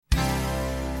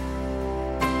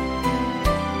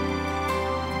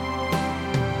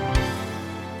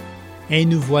Et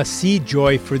nous voici,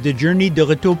 Joy for the Journey, de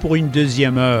retour pour une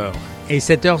deuxième heure. Et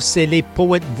cette heure, c'est les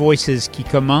Poet Voices qui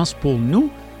commencent pour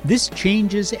nous. This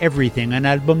Changes Everything, un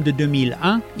album de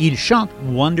 2001. Ils chantent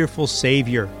Wonderful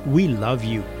Savior, We Love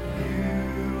You.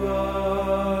 You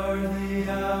are the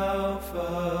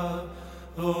Alpha,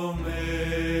 Omega,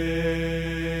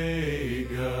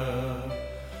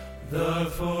 the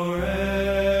forever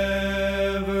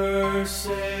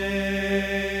saving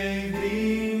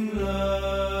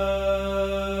love,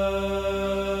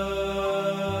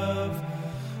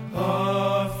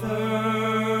 author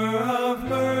of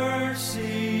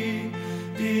mercy,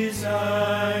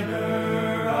 designer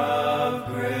of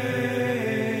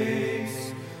grace,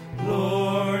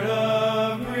 Lord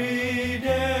of redemption's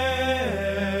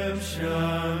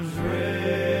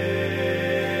race,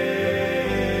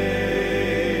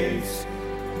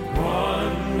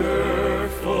 wonderful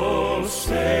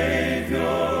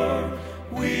Savior,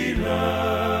 we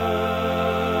love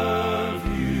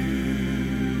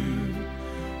you,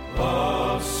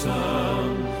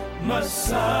 awesome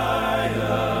Messiah,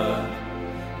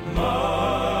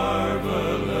 marvelous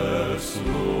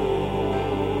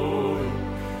Lord,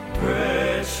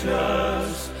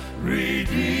 precious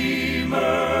Redeemer,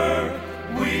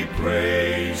 we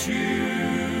praise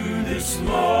you this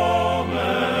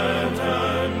moment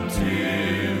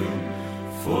until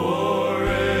forevermore.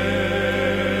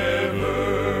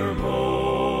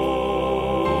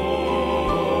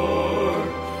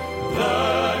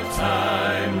 The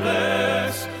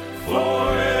timeless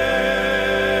forevermore.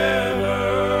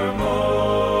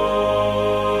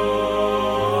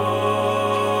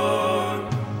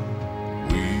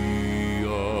 We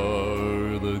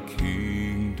are the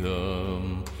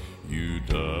kingdom you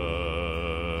died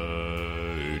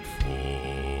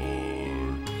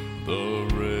for, the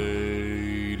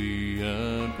radiant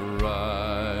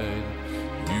bride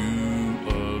you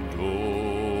adore,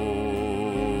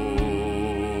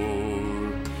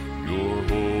 your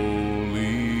holy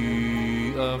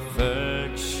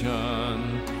affection,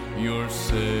 your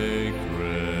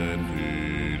sacred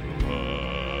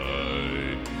delight,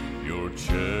 your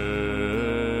cherished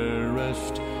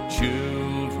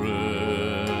children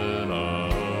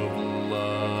of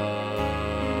light.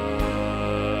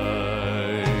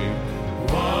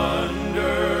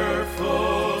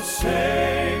 Wonderful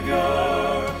Savior,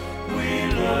 we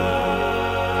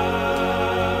love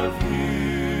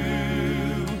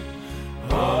you,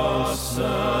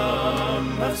 awesome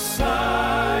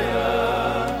Messiah,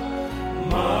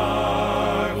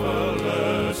 marvelous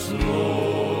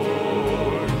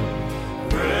Lord,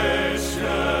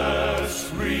 precious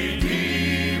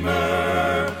Redeemer,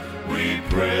 we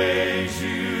praise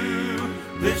you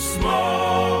this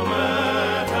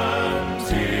moment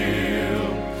until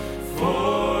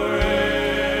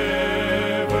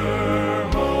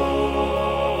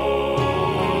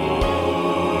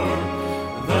forevermore.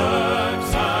 The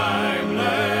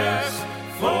timeless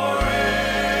forevermore.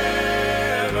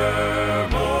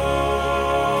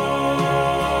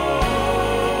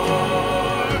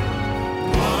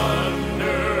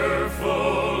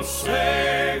 Wonderful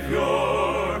Savior,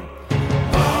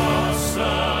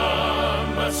 awesome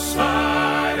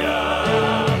Messiah,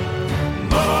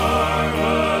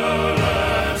 marvelous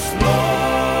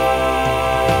Lord,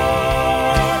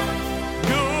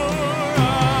 you're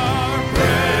our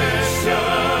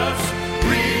precious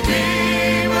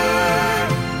Redeemer,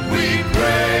 we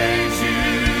praise you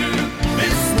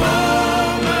this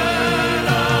moment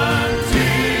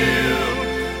until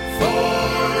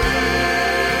forevermore.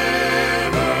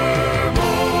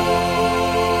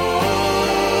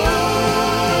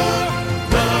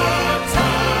 The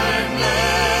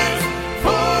timeless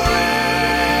forevermore.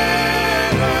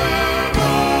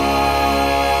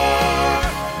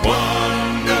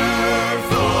 Wonderful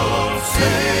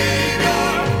Savior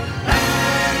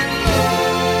and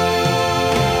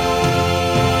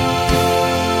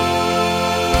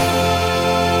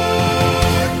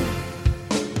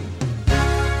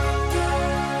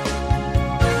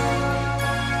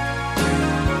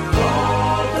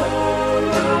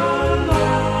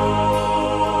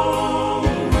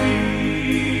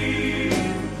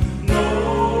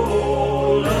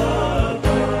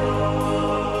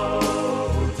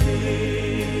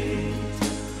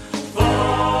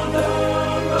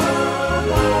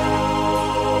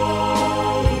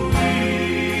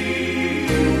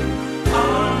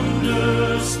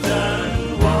understand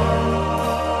why.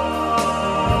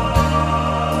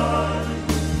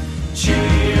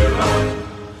 Cheer up,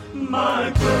 my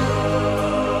brother,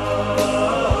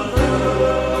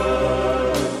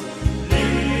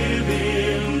 live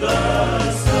in the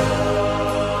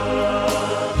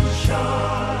sunshine.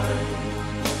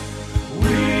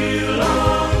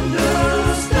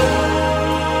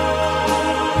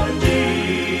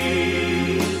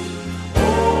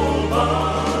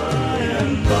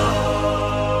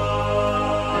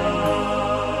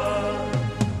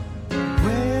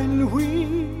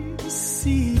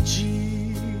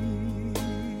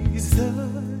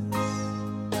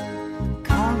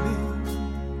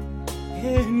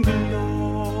 in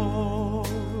glory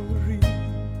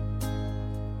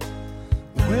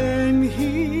when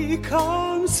he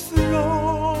comes from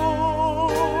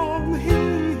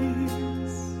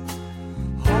his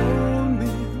home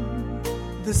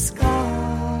in the sky.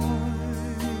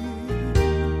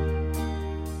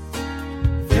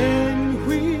 Then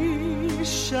we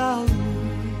shall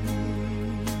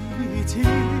meet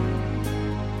him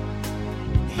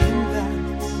in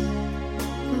that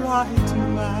bright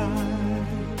mansion.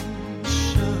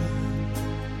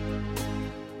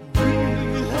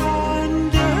 We'll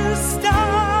understand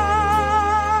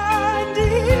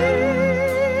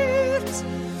it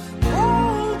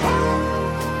all by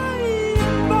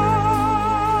and by.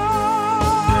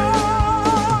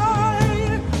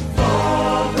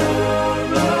 Father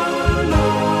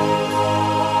alone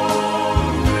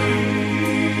we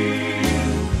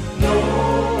know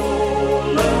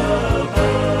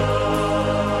about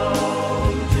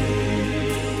it.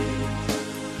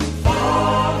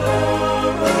 Father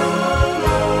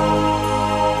alone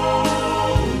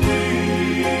we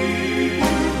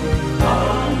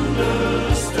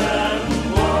understand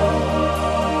what.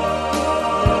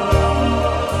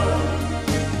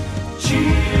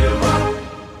 Cheer up,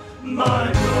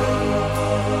 my brother,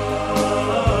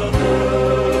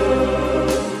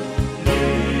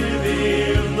 live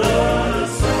in the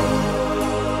sunshine.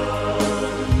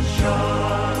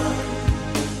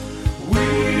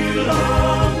 We'll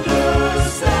understand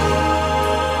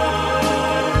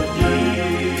it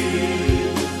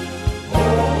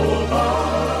all by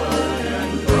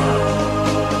and by.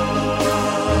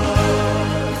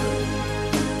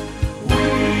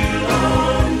 We'll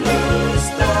understand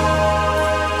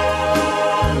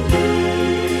it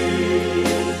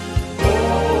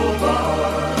all by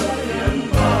and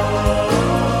by.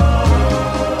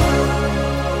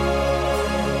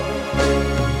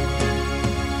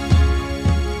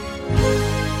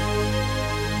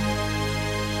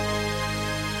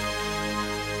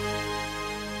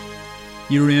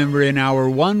 You remember in hour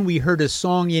one, we heard a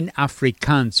song in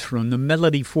Afrikaans from the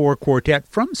Melody 4 Quartet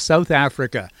from South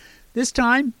Africa. This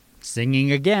time,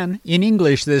 singing again, in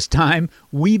English this time,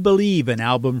 We Believe, an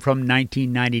album from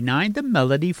 1999, the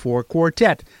Melody 4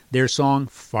 Quartet, their song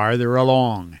Farther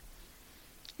Along.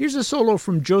 Here's a solo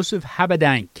from Joseph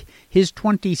Habedank, his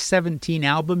 2017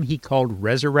 album he called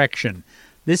Resurrection.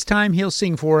 This time he'll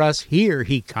sing for us Here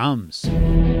He Comes.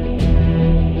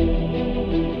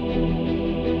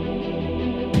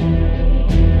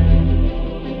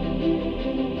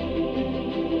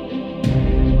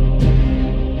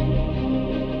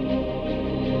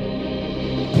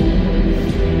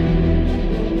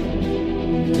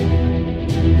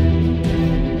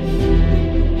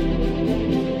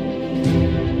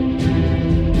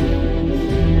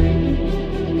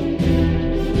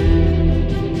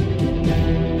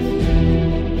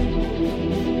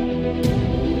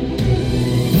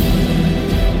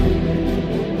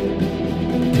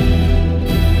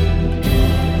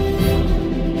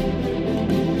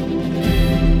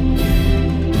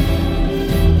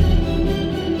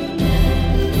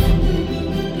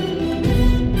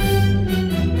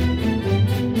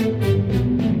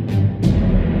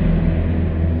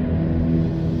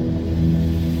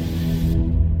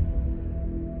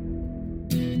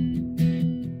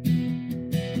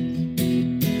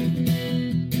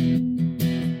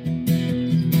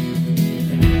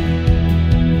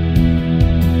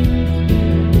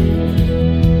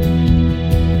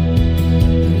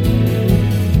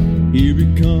 Here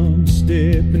he comes,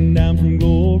 stepping down from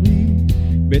glory.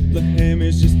 Bethlehem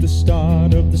is just the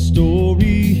start of the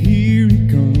story. Here he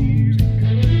comes.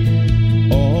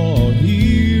 Oh,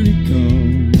 here he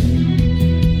comes.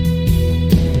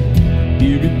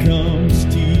 Here he comes,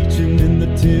 teaching in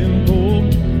the temple,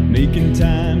 making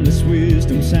timeless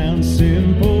wisdom sound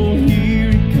simple.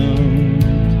 Here he comes.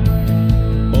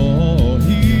 Oh,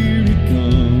 here he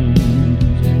comes.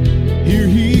 Here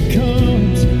he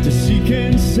comes to seek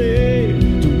and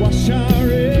save, to wash our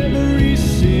every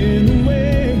sin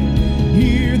away.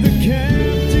 Hear the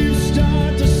captives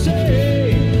start to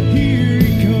say, here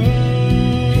he comes.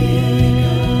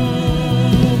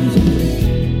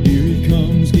 Here he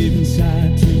comes, giving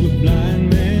sight to a blind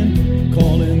man,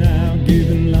 calling out,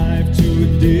 giving life to a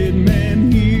dead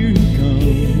man. Here he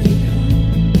comes.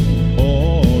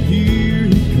 Oh, here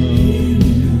he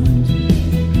comes.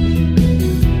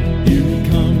 Here he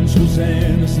comes,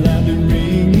 Hosanna's loudly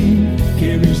ringing,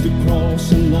 carries the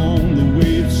cross along the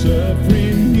way of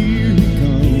suffering. Here he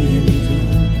comes.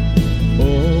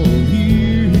 Oh,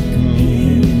 here he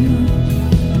comes.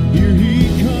 Here he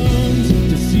comes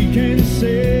to seek and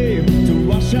save, to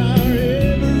wash our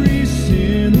every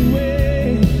sin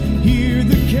away. Hear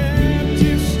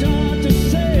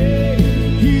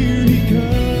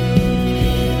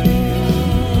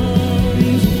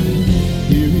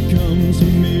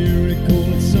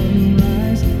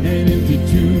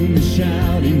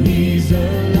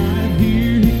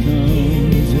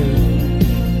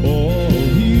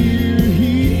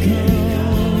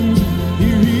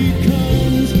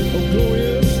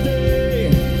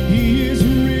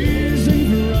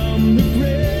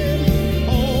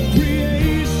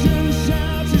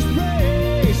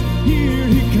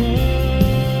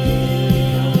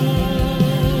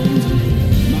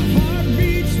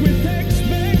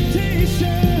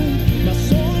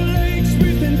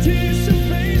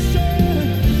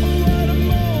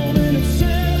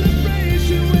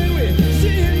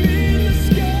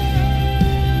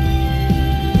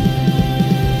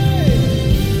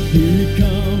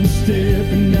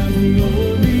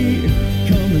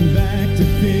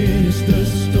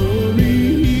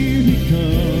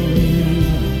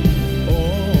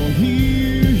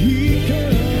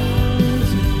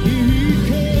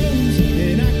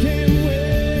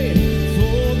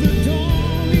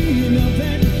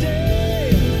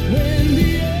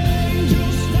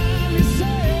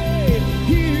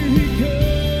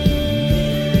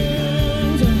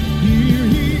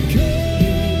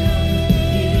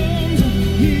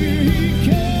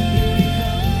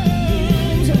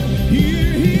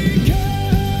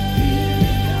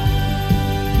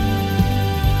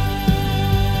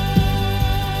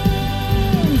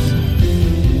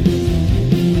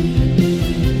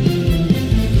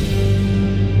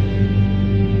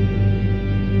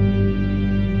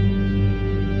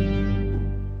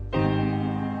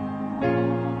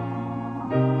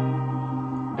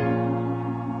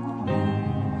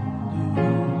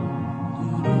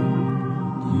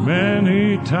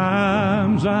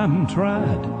times I'm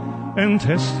tried and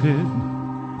tested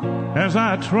as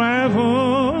I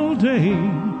travel day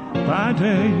by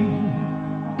day.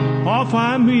 Oft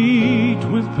I meet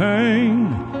with pain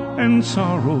and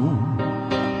sorrow,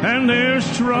 and there's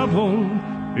trouble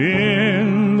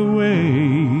in the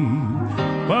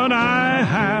way. But I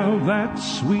have that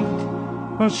sweet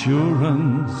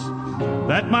assurance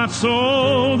that my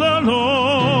soul the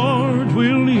Lord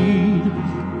will lead,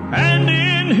 and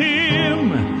in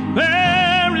Him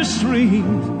there is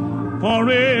strength for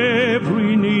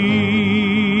every need.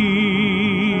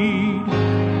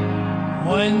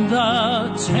 When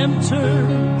the tempter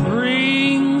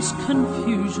brings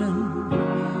confusion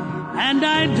and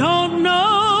I don't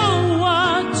know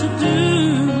what to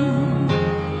do,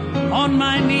 on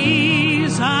my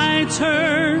knees I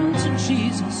turn to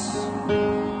Jesus,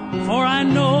 for I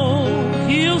know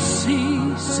He'll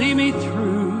see me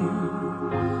through.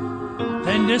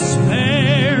 Then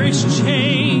despair is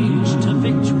changed to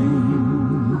victory.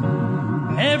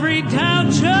 Every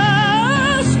doubt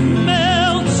just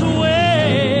melts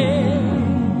away,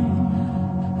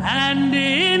 and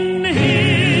in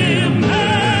Him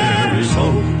there is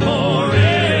hope for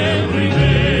every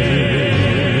day.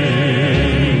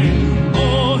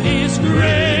 Oh, His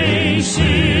grace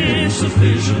is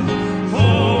sufficient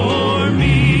for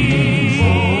me,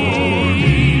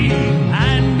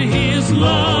 and His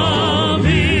love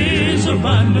is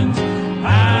abundant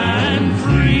and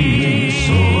free,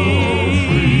 so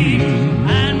free.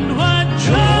 And what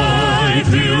joy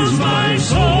fills my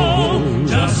soul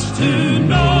just to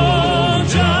know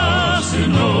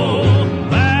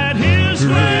that His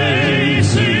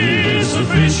grace is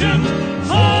sufficient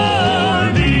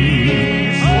for me.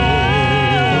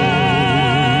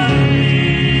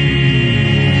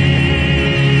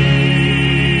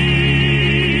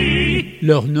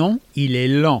 Leur nom, il est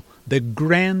long, The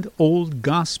Grand Old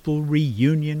Gospel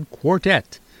Reunion Quartet,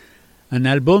 un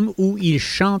album où ils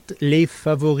chantent les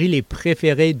favoris, les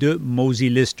préférés de Mosey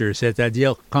Lister,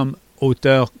 c'est-à-dire comme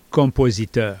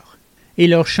auteur-compositeur. Et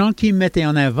leur chant qui mettait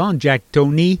en avant Jack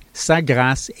Toney, Sa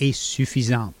grâce est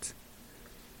suffisante.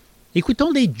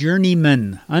 Écoutons les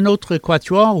Journeymen, un autre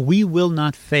quatuor, We Will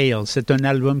Not Fail. C'est un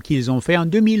album qu'ils ont fait en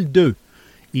 2002.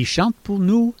 Ils chantent pour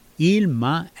nous, Il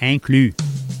m'a inclus.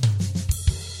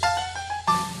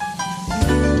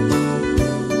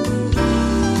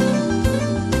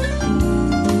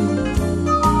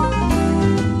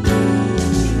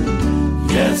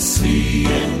 Yes, He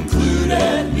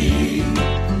included me.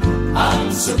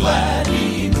 I'm so glad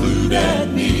He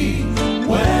included me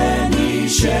when He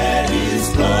shed His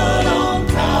blood on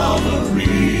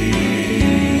Calvary.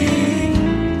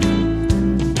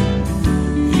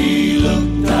 He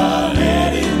looked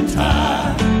ahead in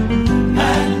time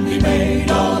and He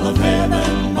made all of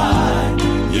heaven mine.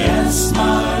 Yes,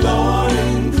 my Lord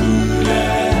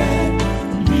included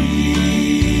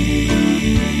me.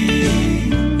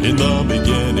 In the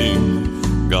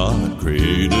beginning, God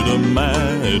created a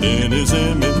man in His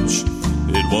image.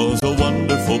 It was a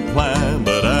wonderful plan,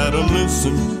 but Adam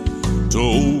listened to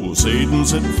old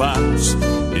Satan's advice.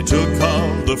 He took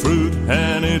of the fruit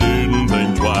and he didn't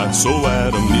think twice. So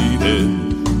Adam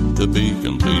needed to be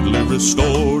completely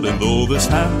restored. And though this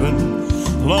happened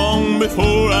long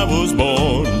before I was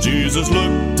born, Jesus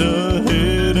looked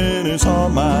ahead and He saw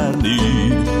my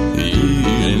need. He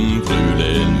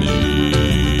included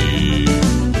me.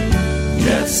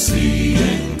 Yes, He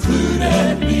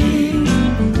included me.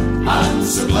 I'm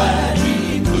so glad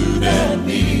He included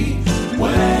me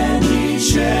when He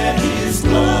shed His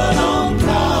blood on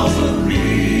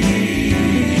Calvary.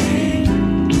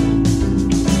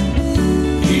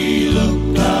 He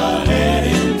looked ahead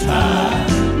in time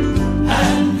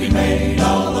and He made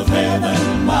all of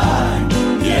heaven mine.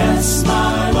 Yes,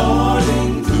 my Lord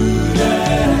included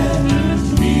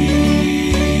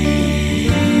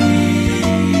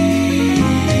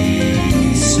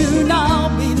me. Soon I'll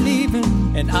be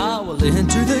leaving and I will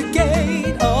enter the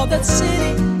gate of that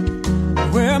city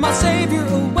where my Savior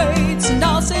awaits. And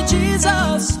I'll say,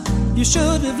 Jesus, you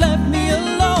should have left me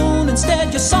alone.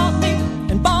 Instead you sought me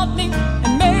and bought me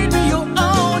and made me your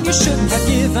own. You shouldn't have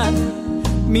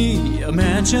given me a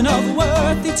mansion of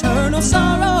worth, eternal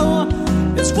sorrow.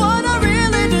 It's what I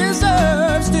really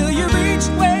deserve. Still you reached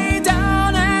way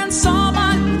down and saw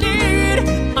my need.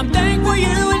 I'm thankful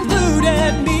you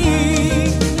included me.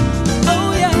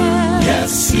 Oh yeah.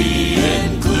 Yes, He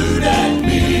included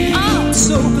me. I'm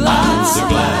so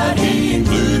glad He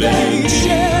included He me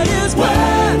shed His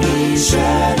when blood. He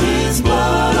shed His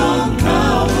blood on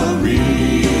Calvary.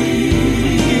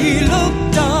 He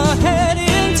looked ahead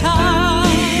in time.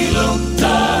 He looked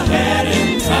ahead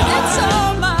in time It's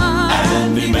all mine.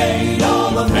 and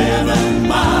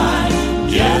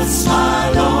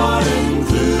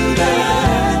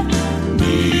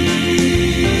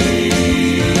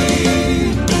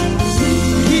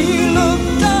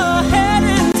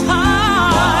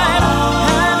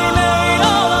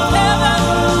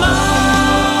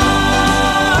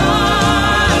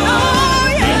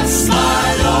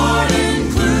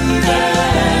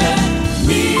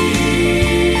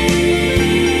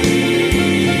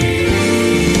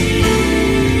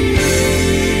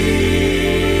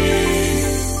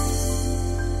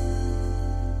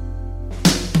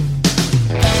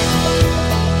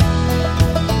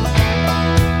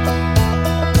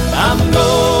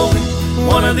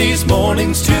of these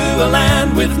mornings to a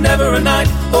land with never a night.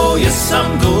 Oh yes,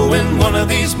 I'm going one of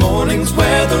these mornings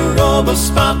where the robe of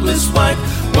spotless white.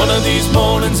 One of these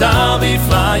mornings I'll be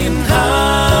flying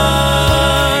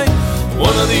high.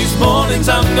 One of these mornings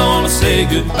I'm gonna say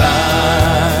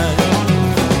goodbye.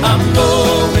 I'm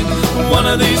going one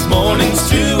of these mornings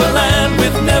to a land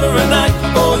with never a night.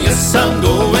 Oh yes, I'm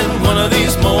going one of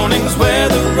these mornings where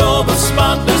the robe of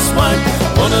spotless white.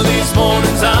 One of these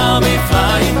mornings I'll be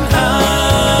flying high.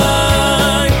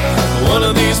 One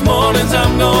of these mornings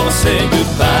I'm gonna say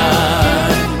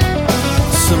goodbye.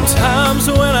 Sometimes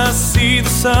when I see the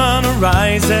sun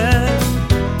rising,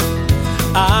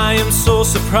 I am so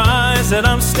surprised that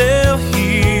I'm still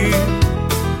here.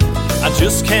 I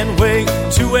just can't wait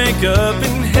to wake up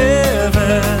in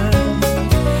heaven.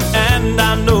 And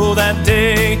I know that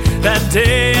day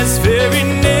is very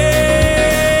near.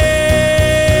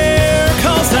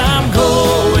 'Cause I'm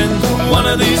going one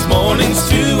of these mornings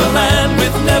to a land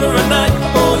with never a night.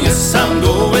 Oh yes, I'm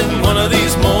going one of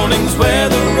these mornings where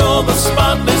the robe of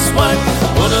spotless white.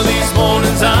 One of these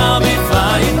mornings I'll be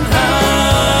flying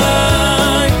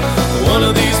high. One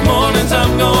of these mornings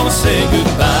I'm gonna say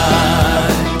goodbye.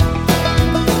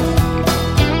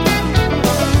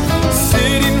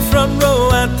 Front row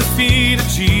at the feet of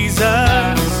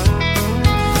Jesus,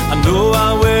 I know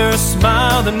I wear a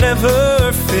smile that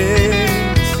never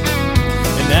fades.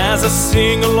 And as I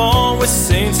sing along with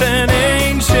saints and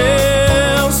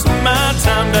angels, my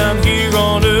time down here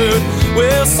on earth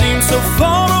will seem so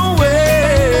far away.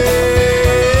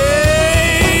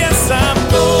 Yes, I'm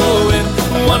going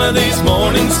one of these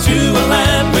mornings to a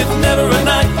land with never a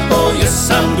night. Oh yes,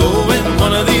 I'm going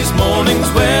one of these mornings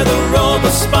where the robe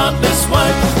of spotless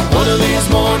white. One of these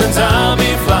mornings I'll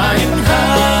be flying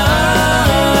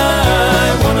high.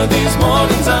 One of these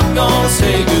mornings I'm gonna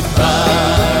say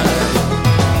goodbye.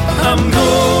 I'm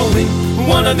going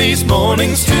one of these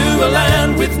mornings to a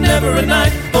land with never a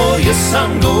night. Oh yes,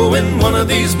 I'm going one of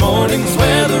these mornings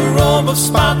where the robe of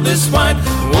spotless white.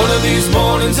 One of these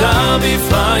mornings I'll be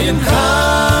flying high.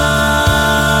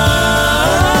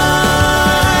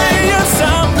 Yes,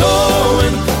 I'm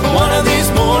going one of these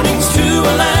mornings to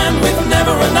a land with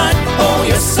never a night. Oh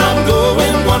yes, I'm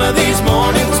going one of these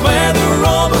mornings where the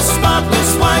robe of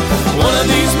spotless white. One of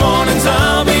these mornings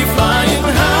I'll be flying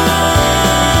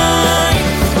high.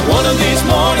 One of these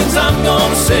mornings I'm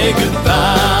gonna say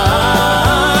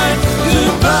goodbye.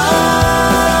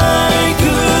 Goodbye,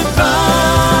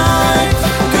 goodbye,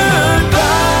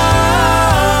 goodbye.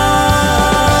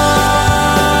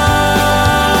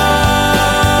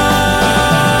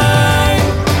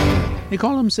 They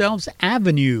call themselves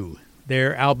Avenue.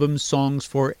 Their album Songs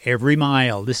for Every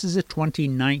Mile. This is a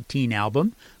 2019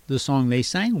 album. The song they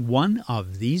sang, One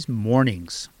of These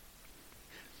Mornings.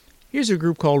 Here's a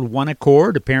group called One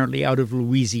Accord, apparently out of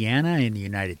Louisiana in the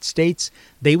United States.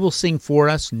 They will sing for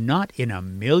us Not in a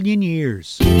Million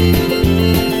Years.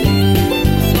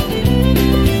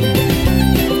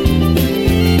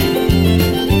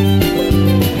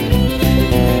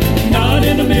 Not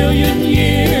in a million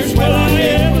years will I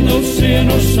ever know sin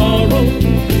or sorrow.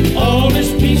 All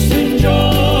is peace and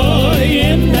joy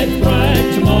in that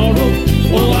bright tomorrow.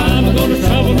 Oh, I'm gonna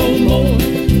travel no more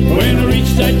when I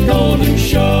reach that golden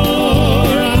shore.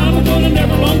 I'm gonna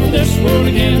never long for this world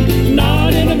again,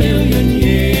 not in a million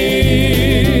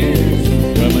years.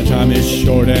 Well, my time is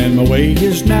short and my way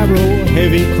is narrow,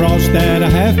 heavy cross that I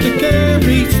have to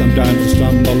carry. Sometimes I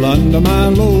stumble under my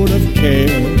load of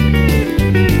care.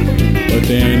 But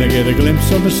then I get a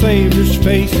glimpse of the Savior's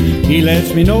face. He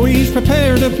lets me know He's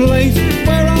prepared a place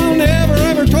where I'll never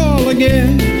ever toil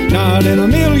again. Not in a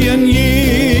million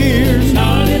years.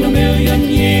 Not in a million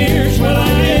years will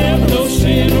I ever know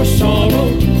sin or sorrow.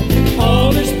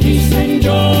 All is peace and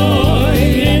joy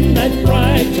in that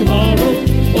bright tomorrow.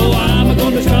 Oh, I'm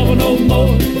gonna travel no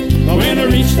more when I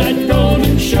reach that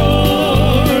golden shore.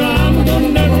 I'm gonna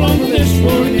never long for this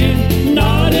world again.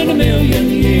 Not in a million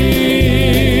years.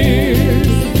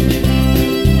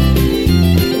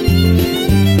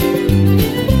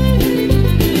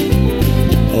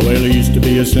 Well, I used to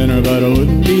be a sinner, but I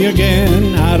wouldn't be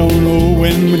again. I don't know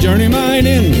when my journey might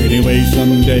end. Anyway,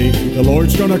 someday the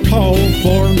Lord's gonna call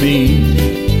for me,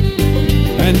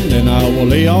 and then I will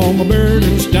lay all my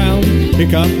burdens down,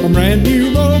 pick up a brand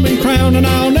new robe and crown, and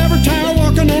I'll never tire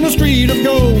walking on a street of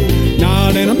gold.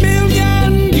 Not in a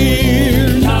million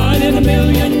years. Not in a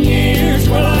million years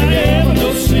will I ever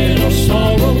know sin or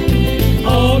sorrow.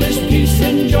 All is peace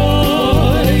and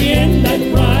joy in that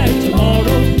bright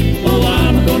tomorrow. Oh,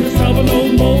 I'm gonna travel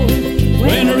no more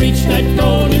when I reach that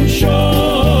golden shore.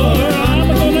 I'm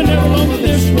gonna never long for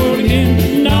this world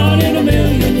again. Not in a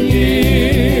million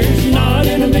years. Not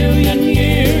in a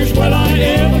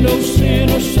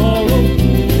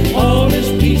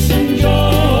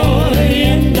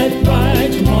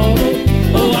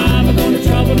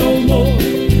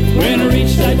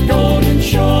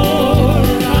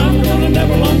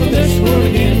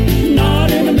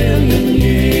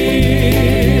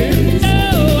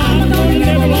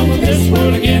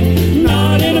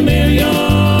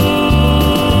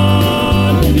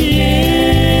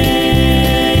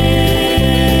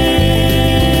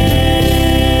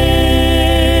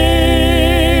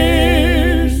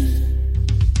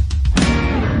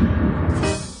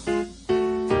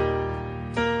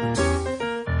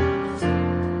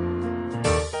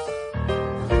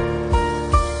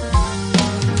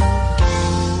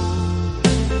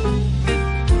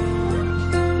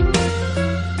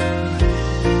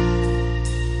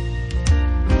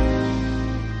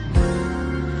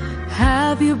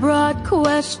Have you brought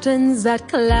questions that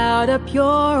cloud up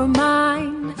your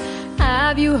mind?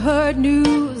 Have you heard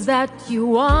news that you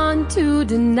want to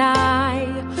deny?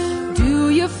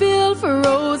 Do you feel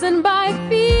frozen by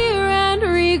fear and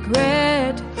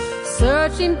regret,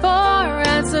 searching for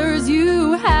answers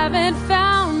you haven't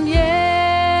found yet?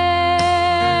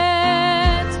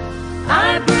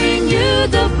 I bring you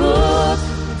the book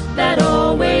that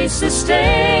always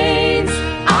sustains.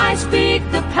 I speak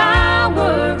the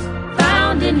power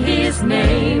found in His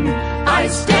name. I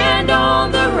stand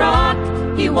on the rock,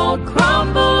 He won't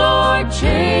crumble or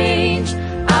change.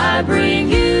 I bring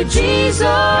you Jesus.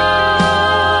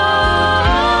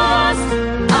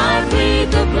 I plead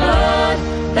the blood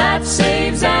that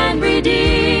saves and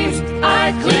redeems.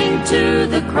 I cling to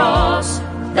the cross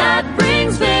that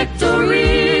brings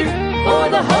victory, for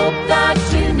the hope that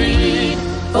you need,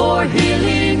 for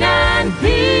healing and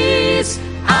peace.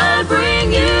 I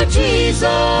bring you Jesus.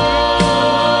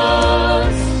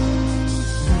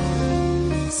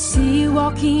 Sea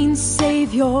walking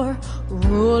Savior,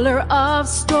 ruler of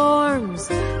storms,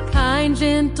 kind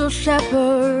gentle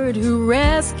shepherd who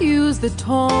rescues the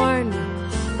torn,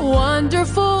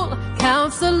 wonderful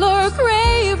counselor,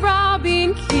 grave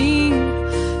robbing king,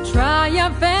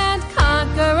 triumphant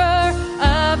conqueror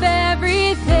of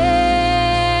everything.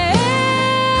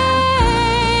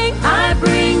 I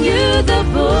bring you the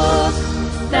book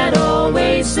that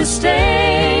always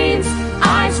sustains.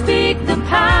 I speak the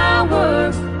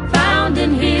power found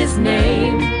in His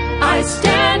name. I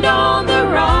stand on the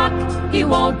rock, He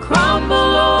won't crumble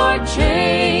or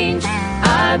change.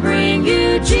 I bring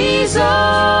you Jesus.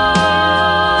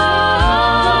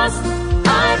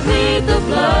 I plead the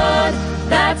blood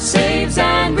that saves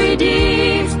and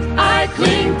redeems. I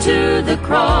cling to the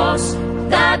cross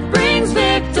that brings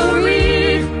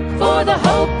victory, for the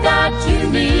hope that you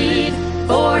need,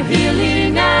 for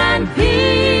healing and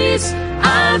peace.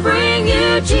 I bring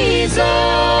you Jesus.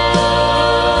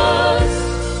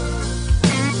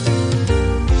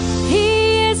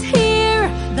 He is here,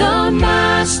 the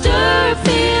Master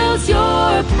feels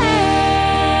your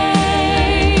pain.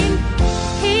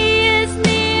 He is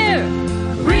near,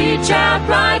 reach out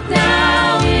right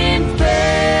now in faith.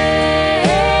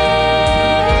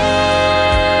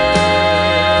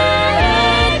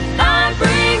 I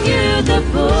bring you the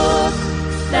book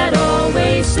that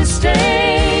always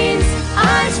sustains.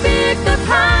 I speak the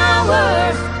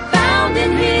power found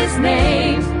in His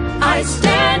name. I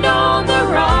stand on the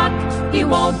rock, He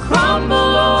won't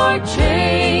crumble or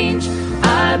change.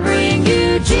 I bring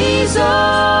you Jesus.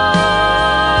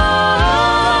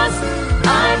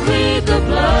 I plead the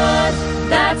blood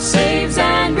that saves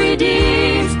and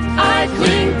redeems. I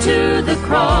cling to the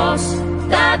cross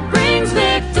that brings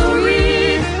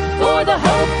victory, for the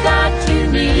hope that you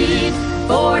need,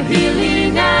 for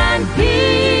healing and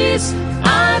peace.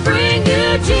 I bring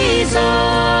you Jesus.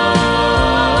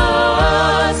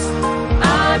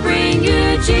 I bring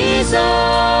you Jesus.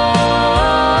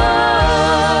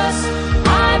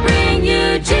 I bring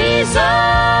you Jesus.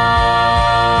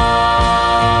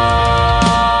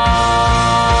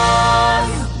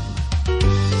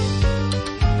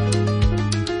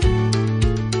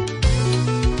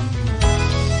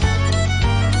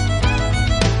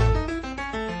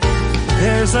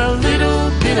 There's a little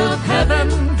bit of heaven.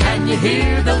 Can you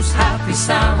hear those happy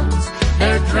sounds?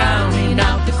 They're drowning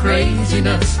out the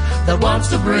craziness that wants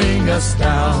to bring us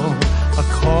down. A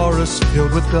chorus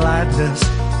filled with gladness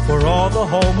for all the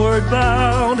homeward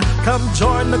bound. Come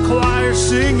join the choir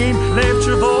singing, lift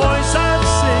your voice and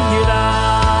sing it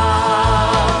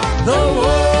out. The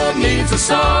world needs a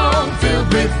song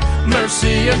filled with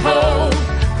mercy and hope,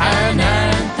 an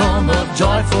anthem of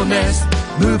joyfulness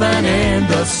moving in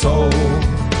the soul,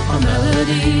 a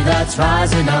melody that's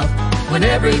rising up when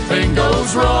everything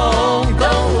goes wrong. The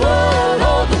world,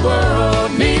 oh, the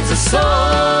world needs a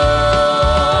song.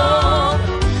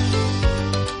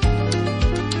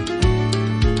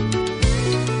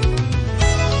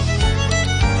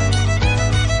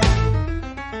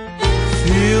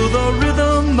 Feel the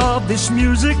rhythm of this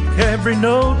music, every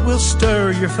note will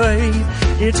stir your faith.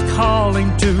 It's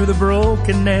calling to the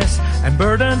brokenness and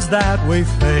burdens that we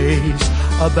face.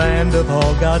 A band of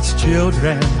all God's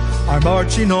children are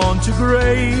marching on to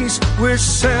grace. We're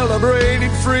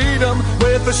celebrating freedom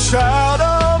with a shout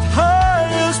of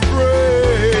highest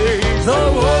praise.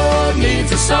 The world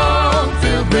needs a song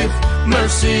filled with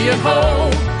mercy and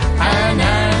hope, an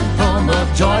anthem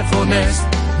of joyfulness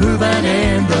moving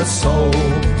in the soul,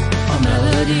 a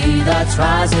melody that's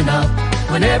rising up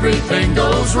when everything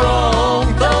goes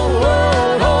wrong. The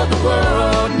world, oh, the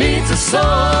world needs a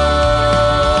song.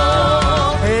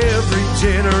 Every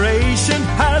generation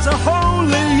has a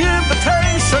holy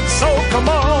come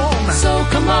on. So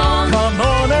come on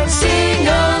And sing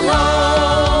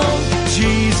along.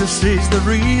 Jesus is the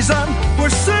reason we're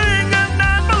singing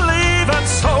and believing.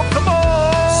 So come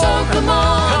on. So come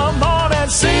on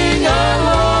And sing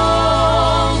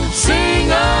along.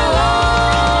 Sing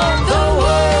along. The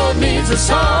world needs a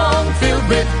song filled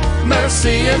with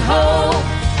mercy and hope,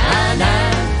 an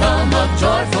anthem of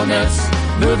joyfulness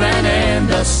moving in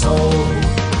the soul,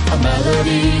 a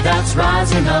melody that's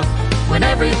rising up when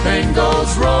everything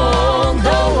goes wrong.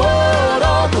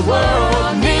 The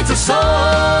world needs a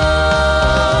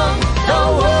song. The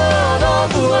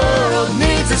world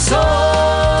needs a song.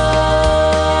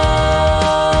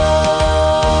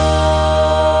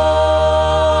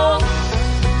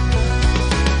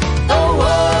 The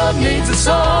world needs a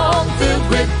song filled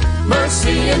with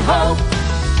mercy and hope,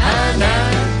 an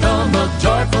anthem of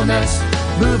joyfulness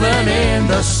moving in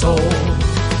the soul,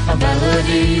 a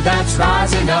melody that's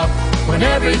rising up when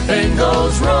everything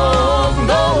goes wrong.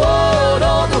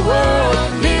 The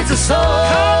world needs a song.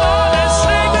 come on and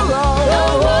sing along. The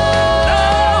world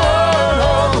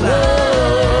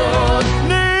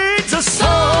Needs a song.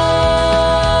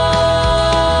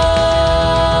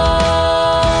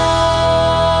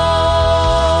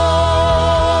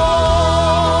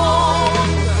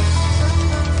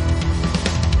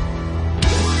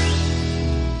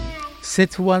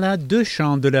 Cette fois-là, deux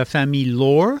chants de la famille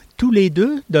Lore, tous les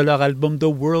deux de leur album The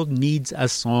World Needs a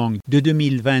Song de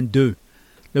 2022.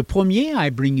 Le premier, I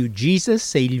Bring You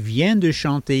Jesus, et il vient de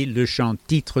chanter le chant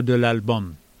titre de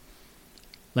l'album.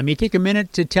 Let me take a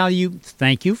minute to tell you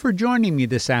thank you for joining me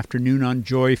this afternoon on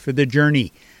Joy for the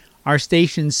Journey. Our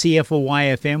station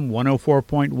CFOY-FM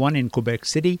 104.1 in Quebec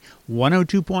City,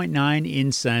 102.9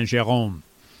 in Saint-Jérôme.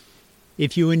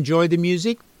 If you enjoy the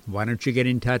music, why don't you get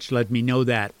in touch? Let me know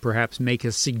that. Perhaps make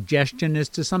a suggestion as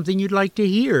to something you'd like to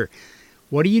hear.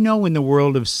 What do you know in the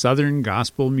world of Southern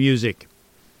gospel music?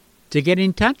 To get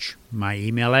in touch, my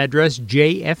email address,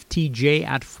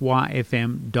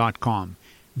 jftj@foifm.com.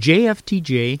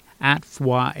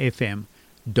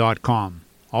 jftj@foifm.com.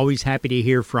 Always happy to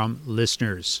hear from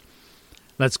listeners.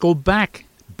 Let's go back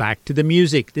to the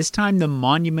music. This time the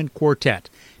Monument Quartet.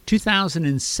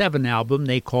 2007 album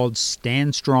they called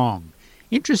Stand Strong.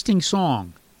 Interesting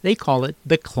song. They call it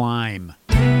The Climb.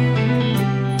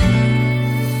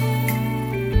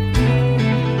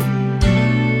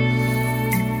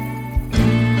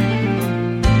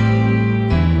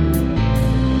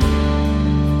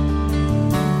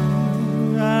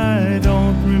 I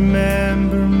don't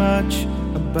remember much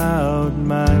about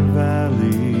my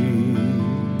valleys,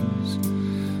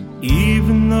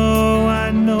 even though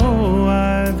I know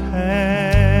I've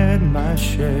had my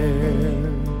share.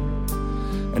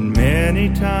 And many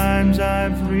times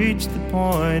I've reached the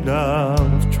point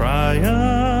of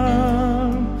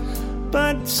triumph,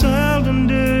 but seldom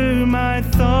do my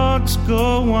thoughts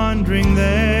go wandering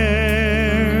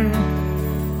there.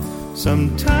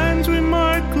 Sometimes we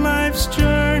mark life's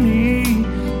journey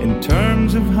in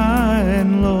terms of high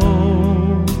and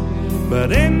low,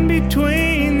 but in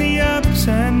between the ups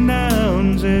and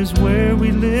downs is where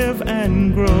we live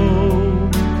and grow.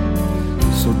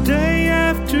 So day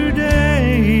after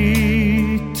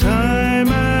day, time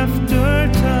after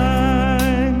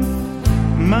time,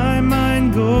 my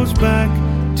mind goes back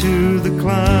to the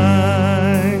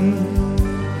climb.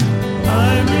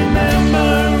 I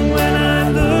remember when I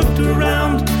looked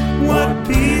around, what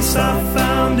peace I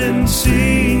found in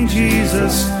seeing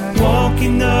Jesus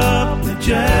walking up the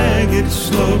jagged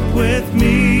slope with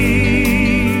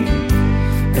me.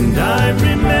 And I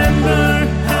remember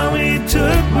how he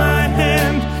took my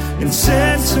hand and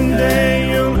said,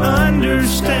 someday you'll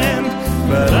understand,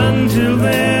 but until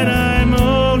then I'm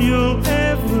all you'll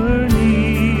ever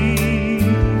need.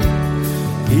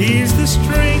 He's the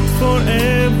strength for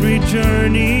every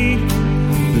journey,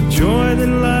 the joy that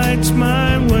lights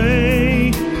my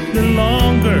way. The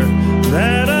longer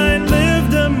that I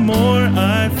live, the more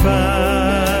I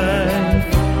find.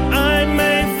 I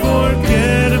may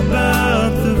forget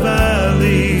about the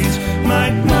valleys,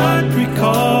 might not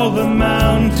recall the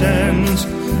mountains,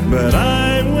 but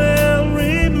I will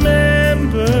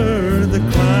remember the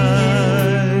climb.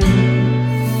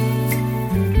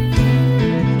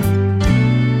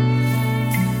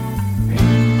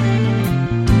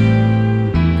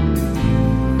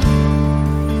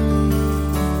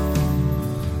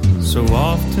 So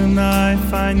often I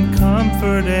find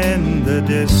comfort in the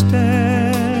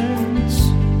distance,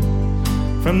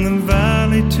 from the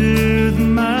valley to the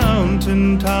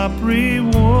mountaintop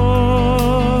reward.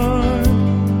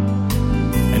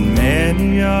 And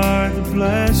many are the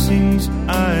blessings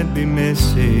I'd be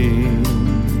missing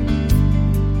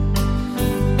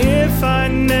if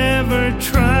never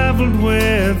traveled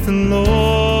with the Lord,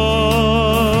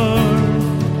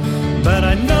 but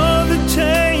I know the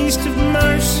taste of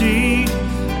mercy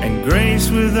and grace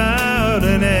without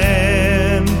an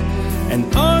end.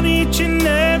 And on each and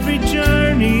every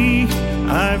journey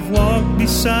I've walked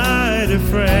beside a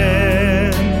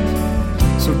friend.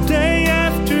 So day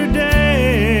after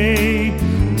day,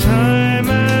 time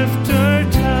after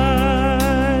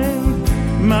time,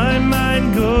 my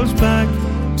mind goes back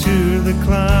to the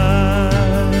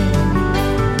climb.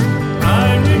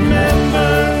 I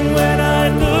remember when I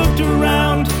looked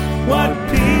around, what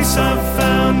peace I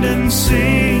found in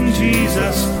seeing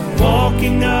Jesus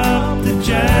walking up the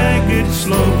jagged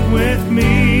slope with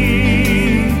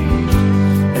me.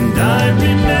 And I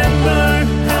remember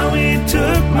how he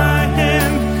took my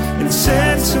hand and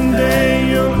said, someday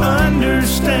you'll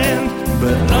understand,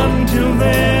 but until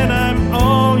then I'm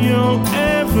all you'll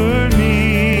ever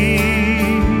need.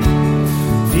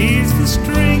 He's the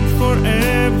strength for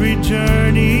every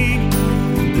journey,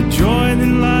 the joy that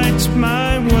lights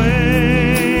my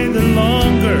way. The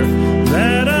longer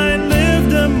that I live,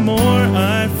 the more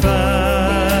I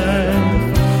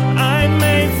find. I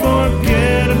may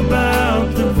forget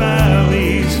about the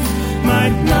valleys,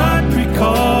 might not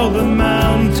recall the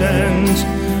mountains,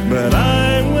 but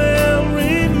I will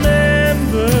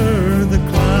remember the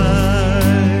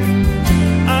climb.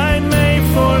 I may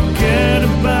forget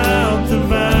about the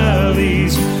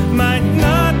valleys, might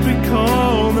not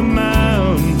recall the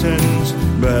mountains,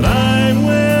 but I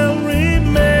will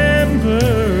remember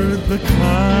the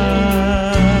climb.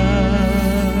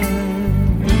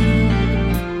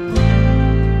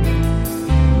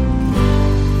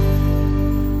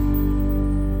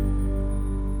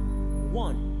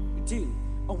 1, 2,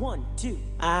 1, 2.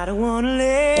 I don't wanna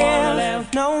live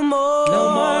no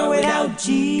more without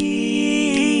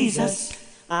Jesus.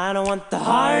 I don't want the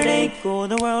heartache or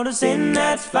the world of sin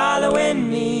that's following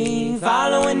me.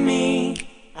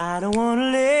 I don't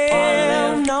wanna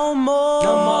live no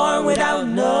more without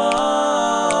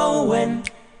knowing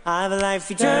I have a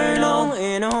life eternal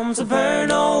in a home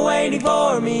supernal waiting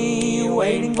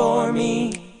for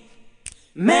me.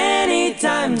 Many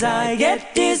times I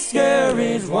get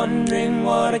discouraged, wondering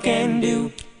what I can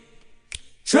do.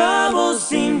 Troubles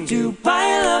seem to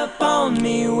pile up on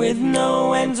me with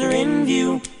no answer in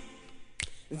view.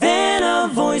 Then a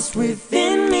voice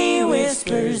within me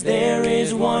whispers, there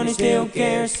is one who still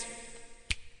cares.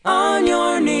 On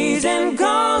your knees and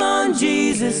call on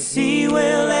Jesus, he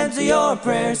will answer your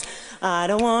prayers. I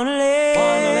don't wanna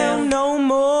live no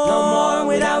more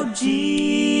without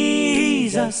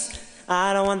Jesus.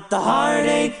 I don't want the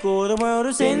heartache or the world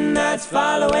of sin that's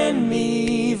following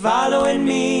me.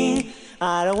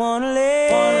 I don't wanna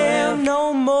live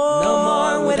no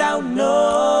more without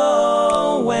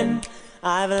knowing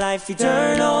I have a life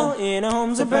eternal in a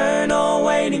home supernal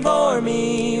waiting for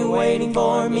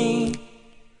me.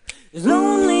 There's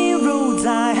lonely roads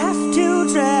I have to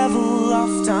travel,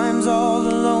 oft times all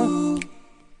alone.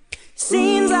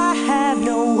 Seems I have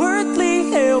no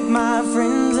earthly help, my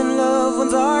friends and loved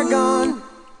ones are gone.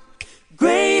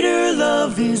 Greater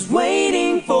love is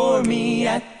waiting for me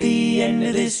at the end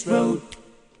of this road.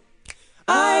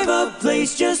 I've a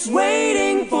place just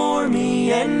waiting for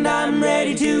me, and I'm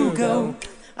ready to go.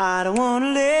 I don't wanna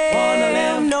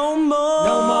live no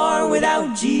more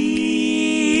without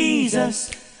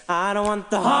Jesus. I don't want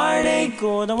the heartache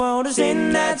or the world of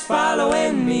sin that's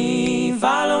following me.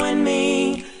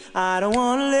 I don't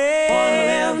wanna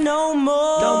live no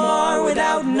more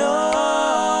without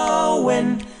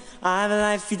knowing I have a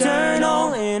life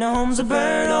eternal in a home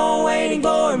supernal waiting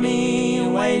for me.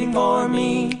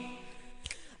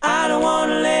 I don't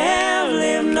wanna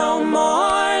live no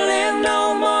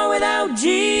more without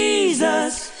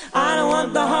Jesus. I don't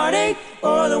want the heartache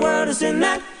or the world of sin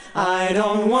that I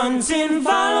don't want sin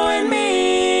following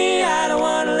me. I don't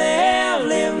wanna live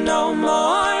no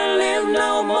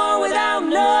more without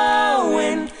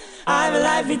knowing I have a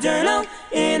life eternal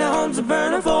in a home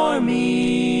supernal for me.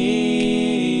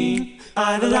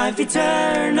 I have a life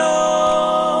eternal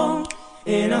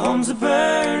in a home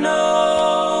supernal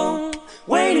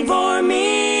waiting for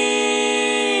me.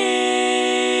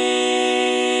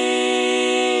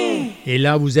 Et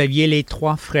là, vous aviez les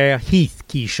trois frères Heath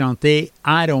qui chantaient «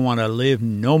 I don't want to live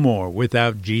no more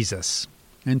without Jesus ».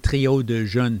 Un trio de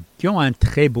jeunes qui ont un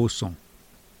très beau son.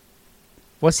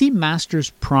 Voici Master's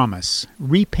Promise.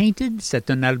 Repainted, c'est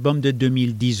un album de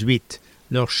 2018.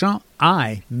 Leur chant «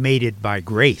 I Made It by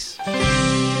Grace ».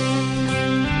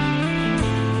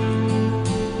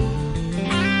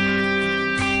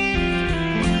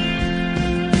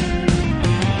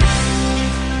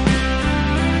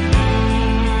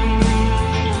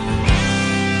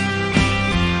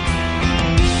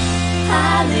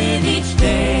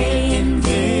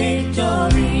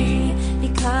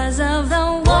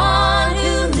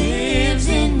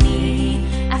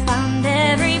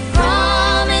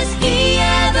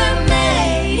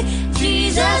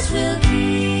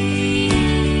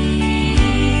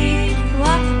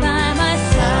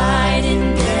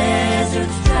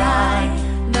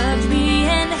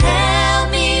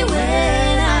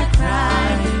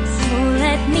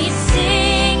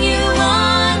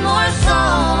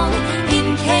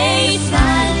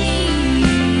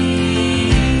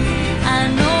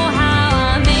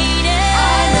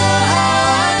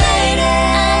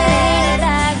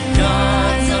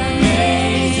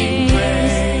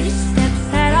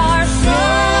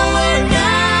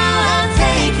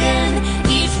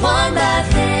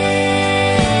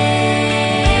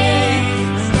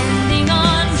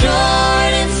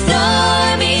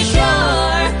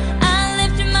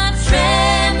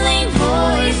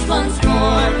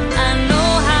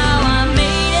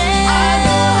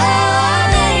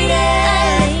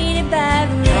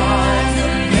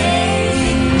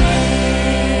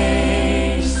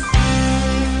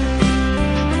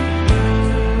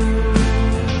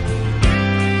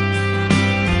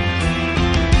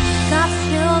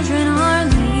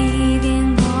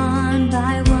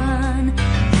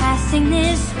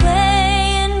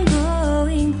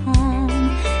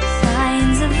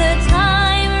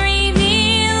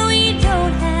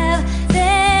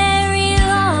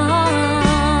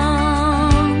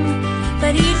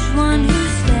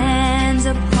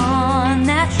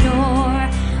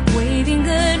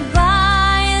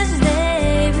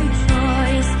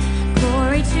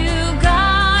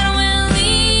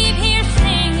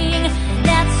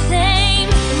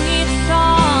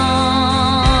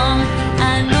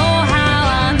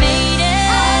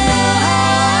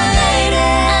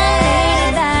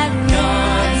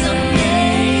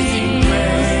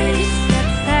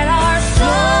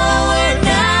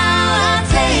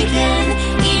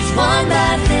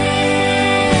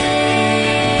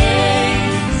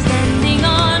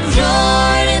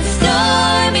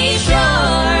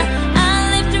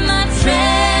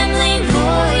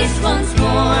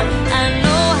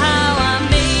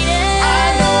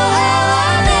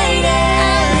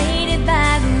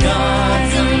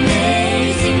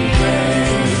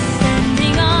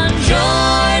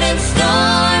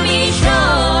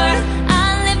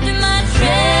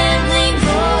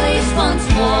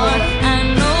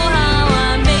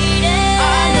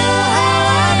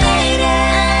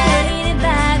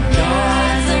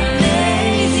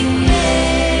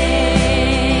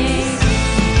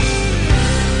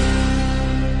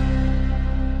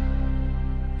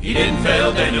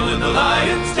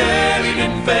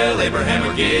 fail Abraham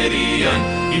or Gideon.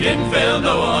 He didn't fail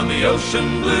Noah on the ocean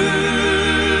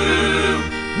blue.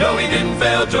 No, he didn't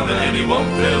fail Jonah, and he won't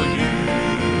fail you.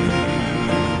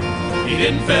 He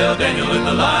didn't fail Daniel in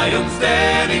the lion's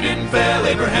den. He didn't fail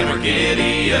Abraham or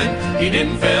Gideon. He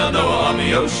didn't fail Noah on the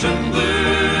ocean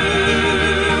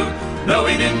blue. No,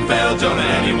 he didn't fail Jonah,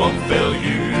 and he won't fail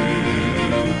you.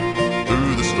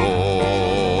 Through the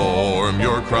storm,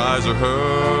 your cries are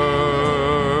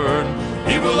heard.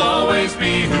 He will always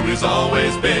be who he's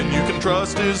always been. You can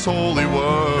trust his holy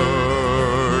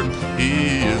word.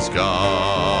 He is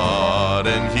God,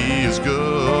 and he is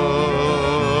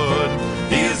good.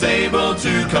 He is able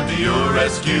to come to your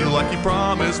rescue Like he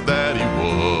promised that he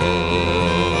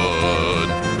would.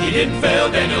 He didn't fail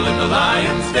Daniel in the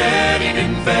lion's den. He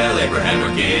didn't fail Abraham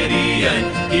or Gideon.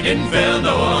 He didn't fail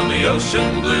Noah on the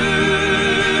ocean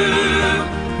blue.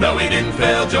 No, he didn't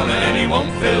fail Jonah, and he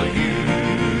won't fail you.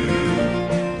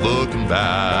 Looking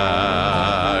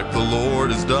back, the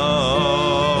Lord has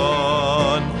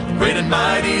done Great and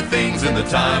mighty things in the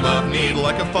time of need.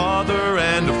 like a father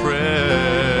and a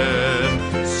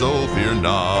friend. So fear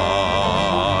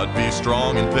not, be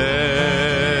strong in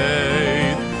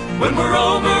faith. When we're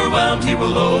overwhelmed, he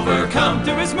will overcome.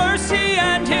 Through his mercy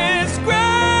and his grace.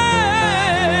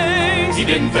 He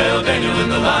didn't fail Daniel in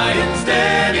the lion's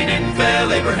den. He didn't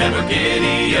fail Abraham or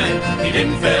Gideon. He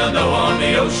didn't fail Noah on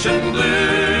the ocean blue.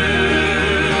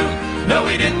 No,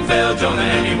 he didn't fail Jonah,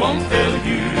 and he won't fail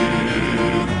you.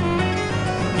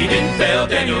 He didn't fail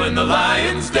Daniel in the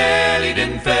lion's den. He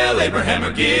didn't fail Abraham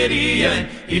or Gideon.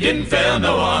 He didn't fail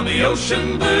Noah on the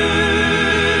ocean blue.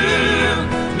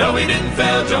 No, he didn't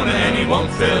fail Jonah, and he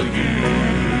won't fail you.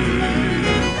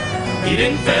 He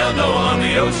didn't fail Noah on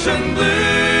the ocean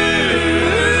blue.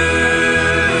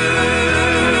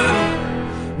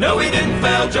 No, he didn't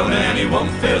fail Jonah, and he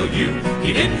won't fail you.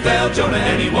 He didn't fail Jonah,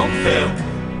 and he won't fail you.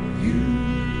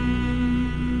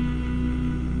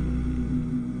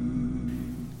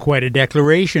 Quite a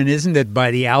declaration, isn't it, by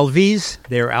the Alvies?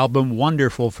 Their album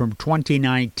Wonderful from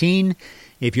 2019.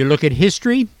 If you look at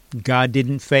history, God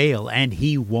didn't fail, and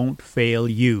he won't fail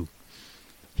you.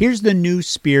 Here's the New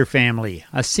Spear Family,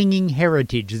 A Singing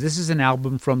Heritage. This is an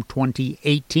album from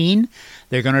 2018.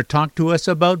 They're going to talk to us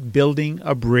about building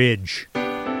a bridge.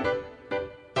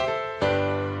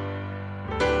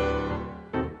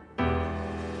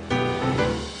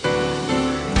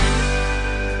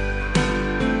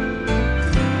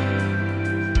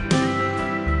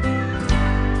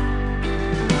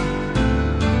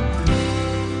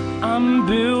 I'm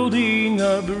building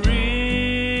a bridge.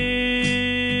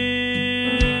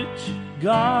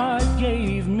 God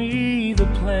gave me the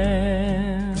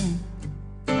plan.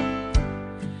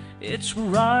 It's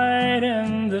right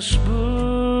in this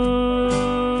book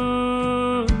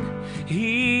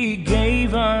He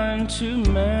gave unto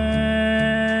man.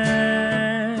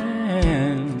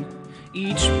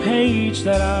 Each page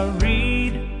that I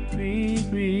read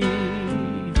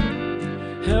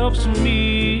helps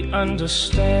me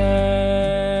understand.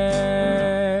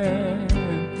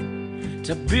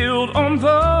 To build on the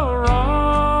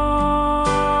rock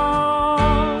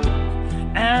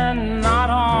and not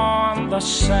on the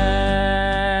sand.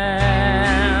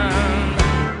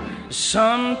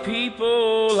 Some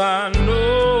people I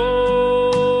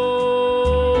know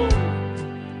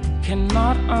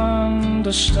cannot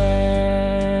understand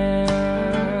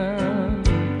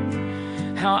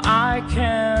how I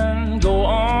can go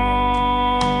on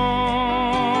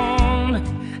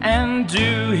and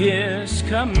do His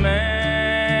command.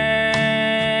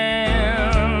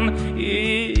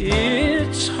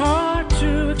 It's hard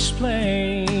to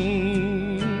explain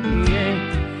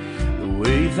the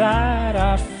way that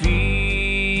I feel,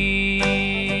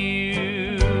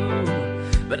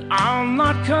 but I'll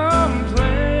not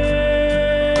complain,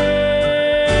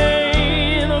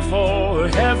 for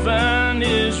heaven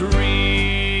is real.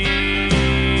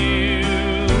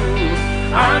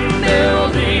 I'm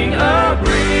building a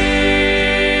bridge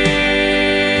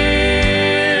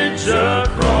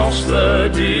across the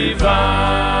divide.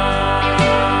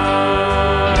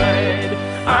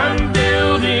 I'm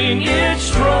building it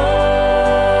strong.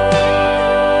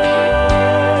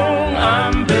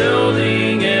 I'm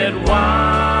building it wide.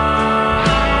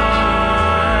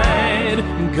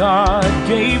 God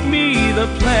gave me the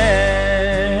plan.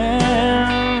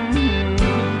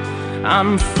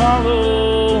 I'm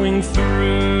following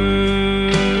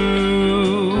through.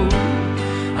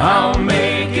 I'll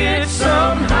make it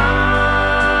somehow.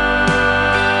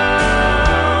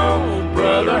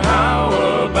 Brother, how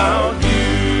about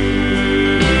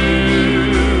you?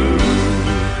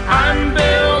 I'm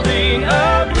building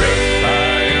a bridge.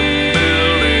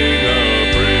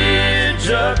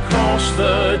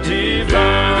 divide.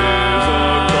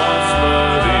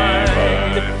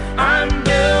 I'm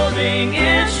building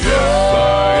it strong.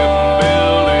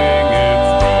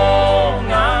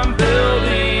 I'm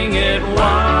building it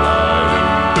wide.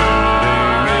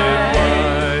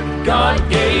 God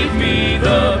gave me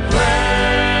the plan.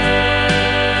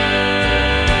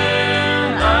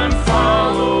 I'm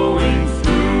following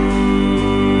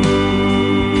through.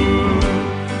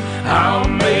 I'll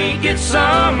make it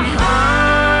somehow.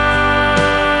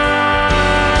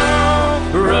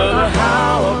 Brother,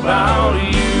 how about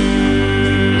you?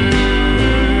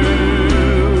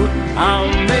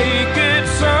 I'll make it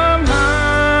somehow.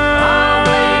 I'll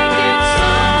make it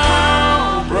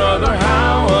somehow. Brother,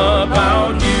 how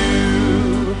about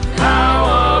you?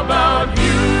 How about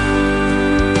you?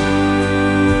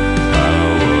 How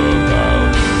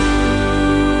about you?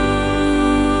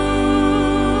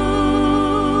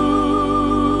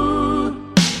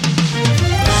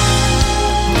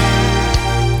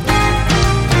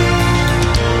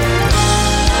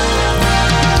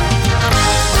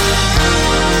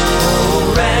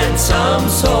 Ransom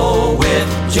soul with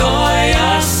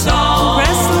joyous song.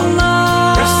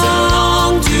 Press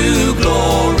along to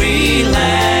glory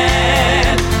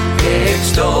land,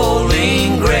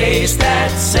 extolling grace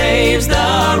that saves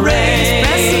the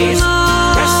race.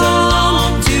 Press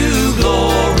along to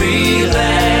glory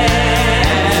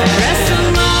land. Press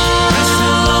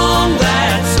along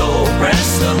that soul.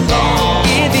 Press along,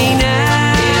 giving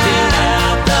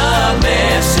out the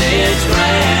message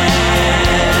grand.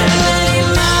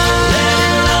 Let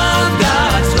love,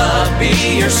 God's love be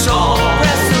your song.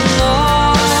 Press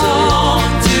along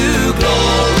to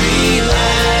glory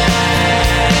land.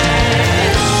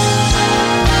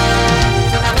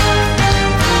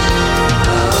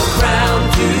 A crown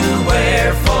to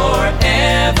wear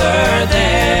forever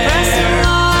there. Press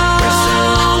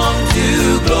along to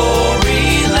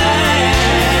glory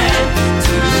land,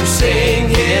 to sing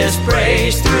His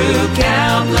praise through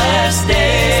countless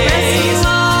days.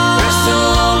 Press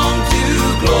along to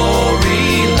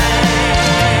glory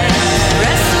land.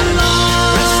 Press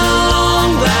along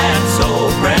that soul.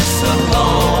 Press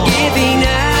along, giving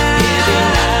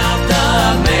out the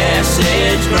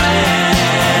message grand.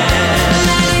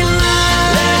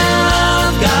 Let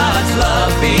love, God's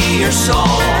love be your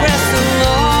song. Press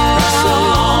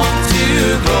along to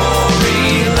glory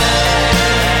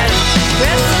land.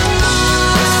 Press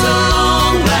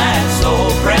along that soul.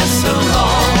 Press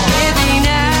along, giving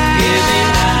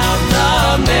out the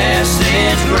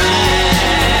message grand.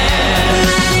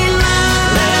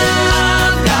 Let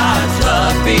love, God's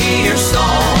love be your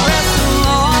song. Press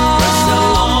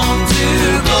along to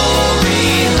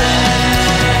glory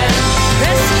land.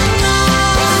 Press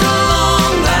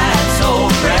along that soul.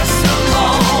 Press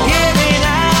along, giving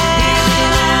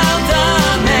out the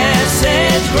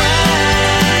message grand.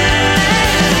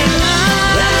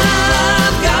 Let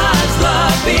love, God's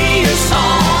love be your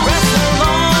song. Press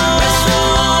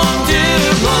along to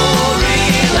glory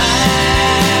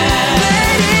land.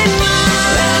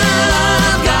 Let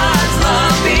love, God's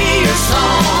love be your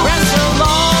song. Press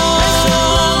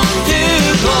along to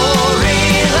glory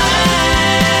land.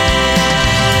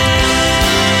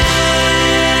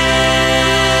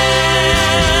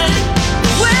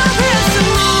 Well, press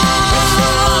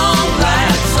along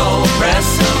that soul. Press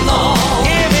along,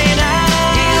 giving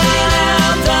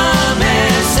out the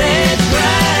message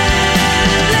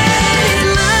grand.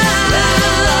 Let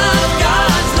love,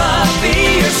 God's love be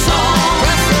your song.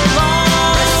 Press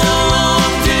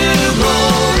along to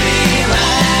glory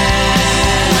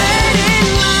land.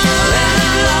 Let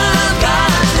love,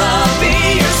 God's love be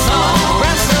your song.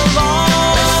 Press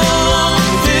along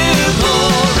to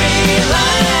glory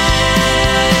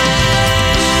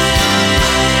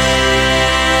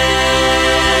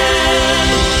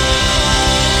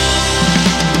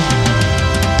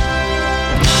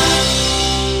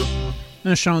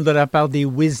Un chant de la part des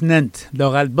Wiznant,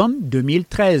 leur album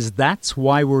 2013, That's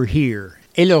Why We're Here,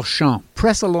 et leur chant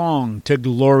Press Along to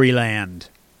Gloryland.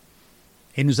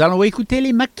 Et nous allons écouter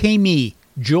les McCamey,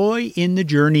 Joy in the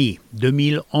Journey,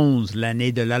 2011,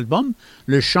 l'année de l'album,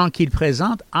 le chant qu'ils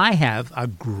présentent I Have a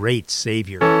Great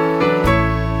Savior.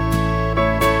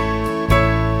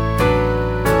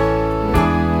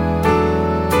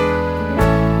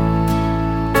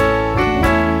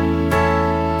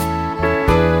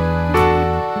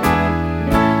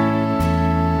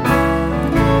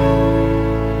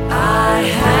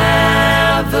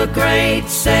 A great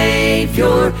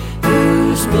Savior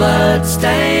whose blood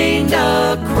stained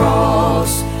a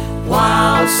cross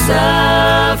while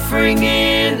suffering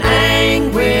in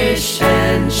anguish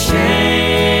and and shame.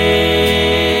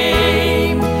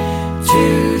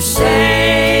 To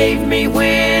save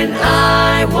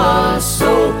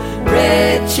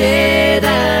wretched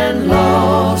and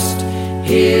lost.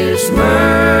 His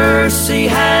mercy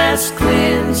has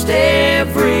cleansed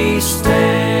every stain.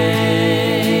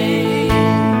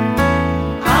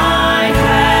 I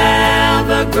have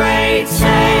a great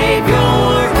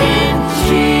Savior in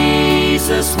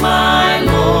Jesus my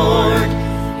Lord.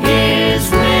 His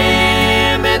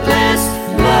limitless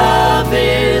love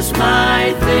is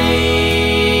my theme.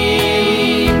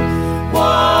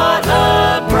 What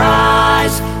a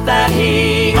price that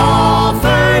He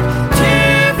offered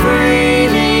to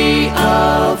freely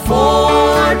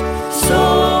afford.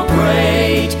 So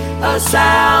great a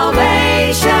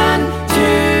salvation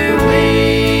to me.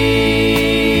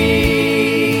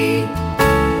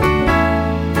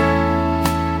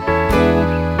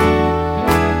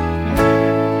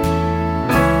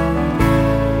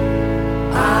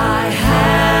 I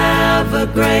have a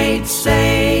great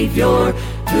Savior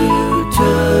who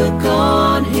took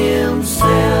on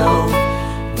Himself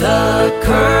the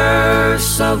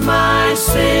curse of my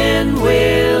sin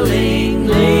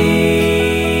willingly.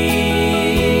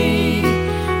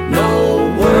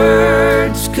 No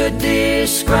words could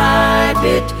describe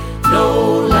it,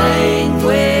 no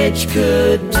language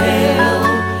could tell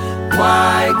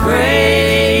why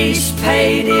grace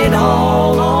paid it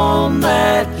all on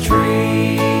that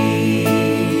tree.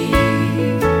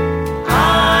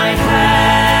 I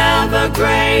have a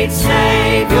great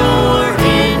Savior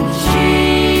in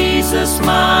Jesus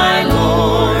my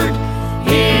Lord.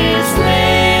 His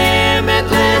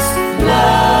limitless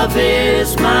love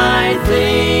is my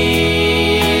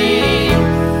theme.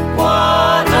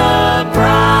 What a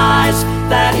price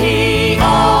that He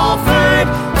offered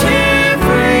to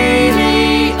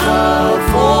freely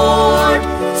afford.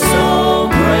 So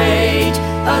great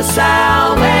a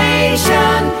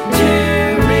salvation to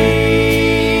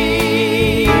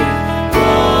me.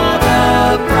 What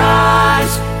a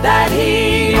price that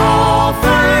He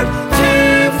offered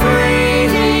to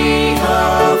freely afford.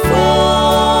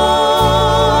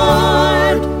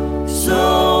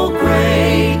 So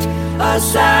great a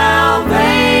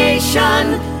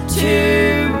salvation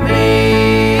to me.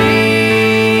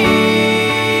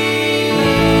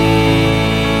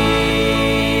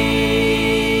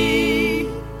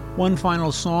 One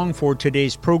final song for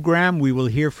today's program. We will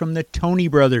hear from the Tony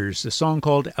Brothers, a song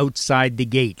called Outside the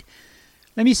Gate.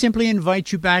 Let me simply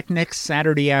invite you back next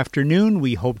Saturday afternoon.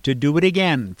 We hope to do it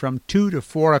again. From 2 to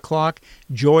 4 o'clock,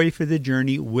 Joy for the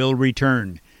Journey will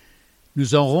return.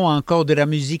 Nous aurons encore de la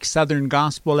musique Southern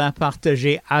Gospel à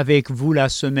partager avec vous la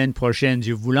semaine prochaine,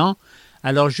 Dieu voulant.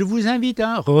 Alors je vous invite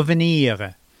à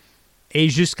revenir. Et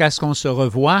jusqu'à ce qu'on se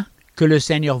revoie, que le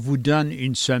Seigneur vous donne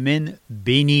une semaine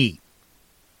bénie.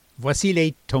 Voici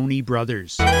les Tony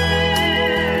Brothers.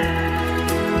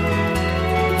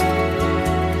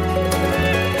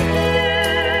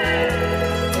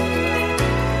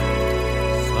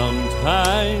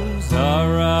 Sometimes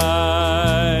our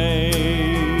eyes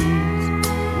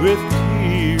with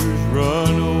tears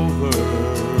run over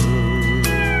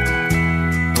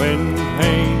when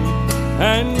pain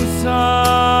and sorrow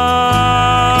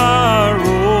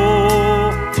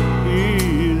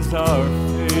is our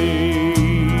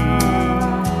fate.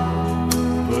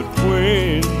 But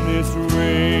when this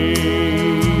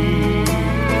rain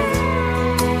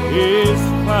is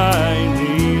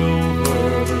finally over,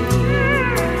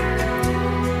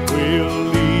 we'll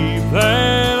leave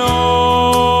that all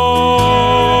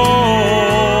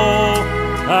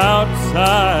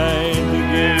outside the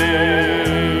gate.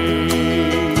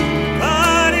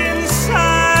 But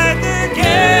inside the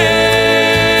gate,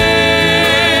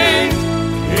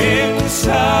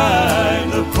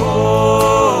 inside the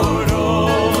portal,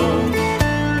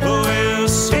 we'll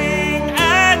sing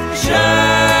and shout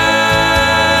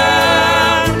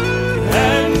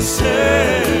and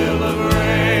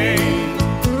celebrate.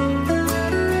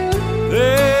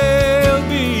 There'll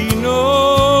be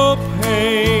no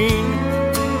pain,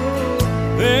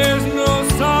 there's no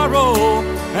sorrow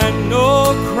and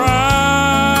no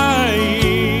crying.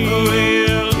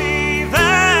 We'll leave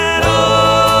that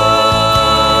all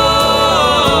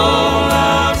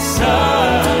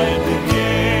outside the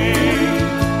gate.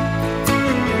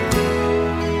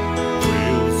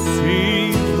 We'll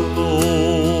see the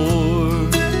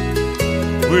Lord,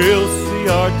 we'll see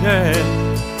our dad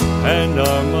and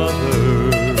our mother.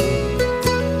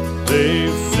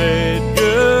 They've said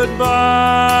goodbye,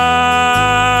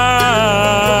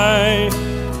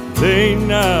 they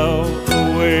now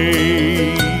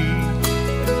await.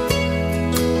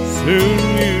 Soon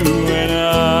you and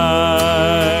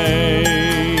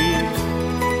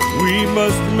we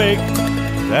must make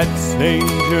that same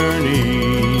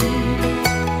journey.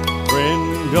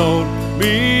 Friend, don't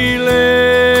be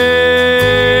late.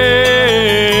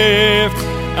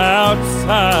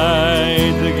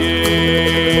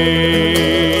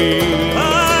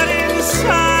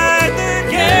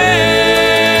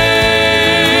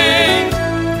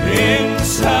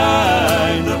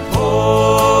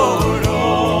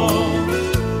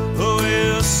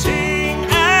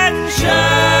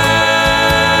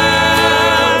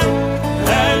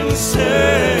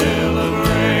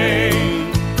 celebrate.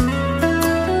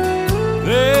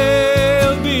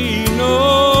 There'll be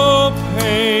no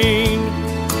pain,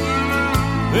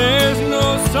 there's no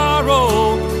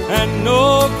sorrow and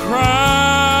no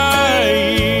crying.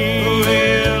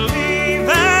 We'll leave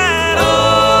that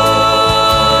all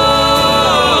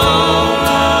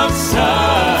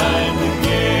outside the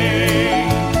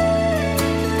gate.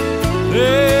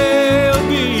 There'll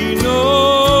be no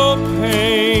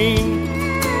pain,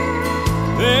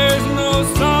 there's no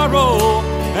sorrow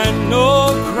and no